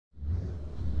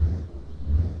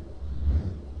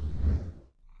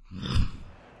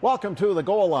Welcome to the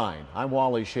Goal Line. I'm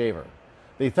Wally Shaver.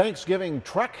 The Thanksgiving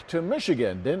trek to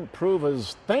Michigan didn't prove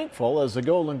as thankful as the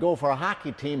Golden Gopher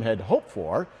hockey team had hoped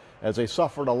for, as they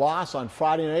suffered a loss on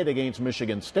Friday night against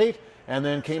Michigan State and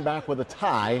then came back with a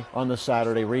tie on the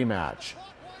Saturday rematch.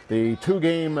 The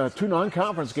two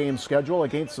non-conference game schedule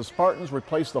against the Spartans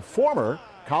replaced the former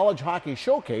College Hockey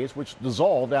Showcase, which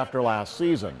dissolved after last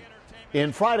season.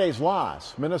 In Friday's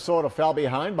loss, Minnesota fell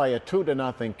behind by a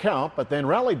 2-0 count, but then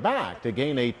rallied back to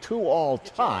gain a 2-all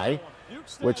tie,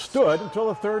 which stood until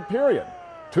the third period.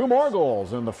 Two more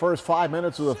goals in the first 5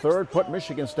 minutes of the third put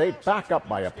Michigan State back up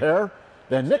by a pair.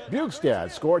 Then Nick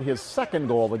Bjugstad scored his second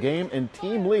goal of the game and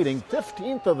team-leading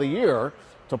 15th of the year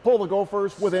to pull the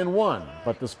Gophers within one.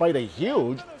 But despite a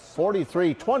huge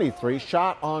 43-23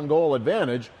 shot-on-goal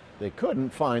advantage, they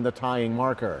couldn't find the tying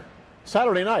marker.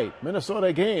 Saturday night, Minnesota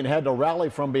again had to rally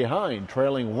from behind,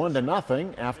 trailing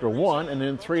 1-0 after one and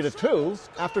then 3-2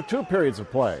 after two periods of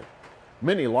play.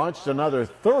 Minnie launched another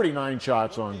 39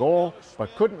 shots on goal,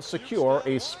 but couldn't secure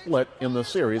a split in the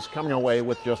series, coming away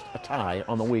with just a tie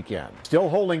on the weekend. Still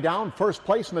holding down first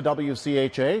place in the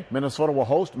WCHA, Minnesota will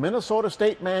host Minnesota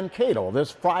State-Mankato this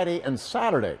Friday and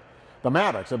Saturday. The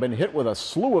Mavericks have been hit with a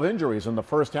slew of injuries in the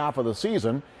first half of the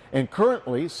season and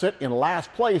currently sit in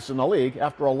last place in the league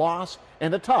after a loss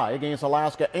and a tie against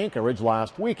Alaska Anchorage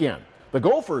last weekend. The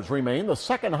Gophers remain the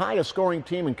second highest scoring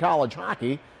team in college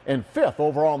hockey and fifth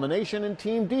overall in the nation in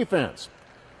team defense.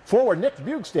 Forward Nick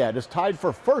Bjugstad is tied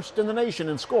for first in the nation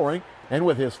in scoring, and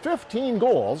with his 15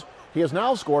 goals, he has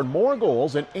now scored more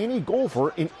goals than any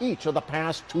Gopher in each of the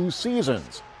past two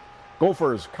seasons.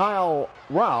 Gophers Kyle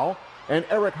Rao and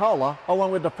Eric Halla,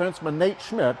 along with defenseman Nate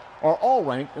Schmidt, are all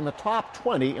ranked in the top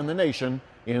 20 in the nation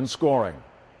in scoring.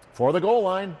 For the Goal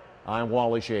Line, I'm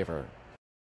Wally Shaver.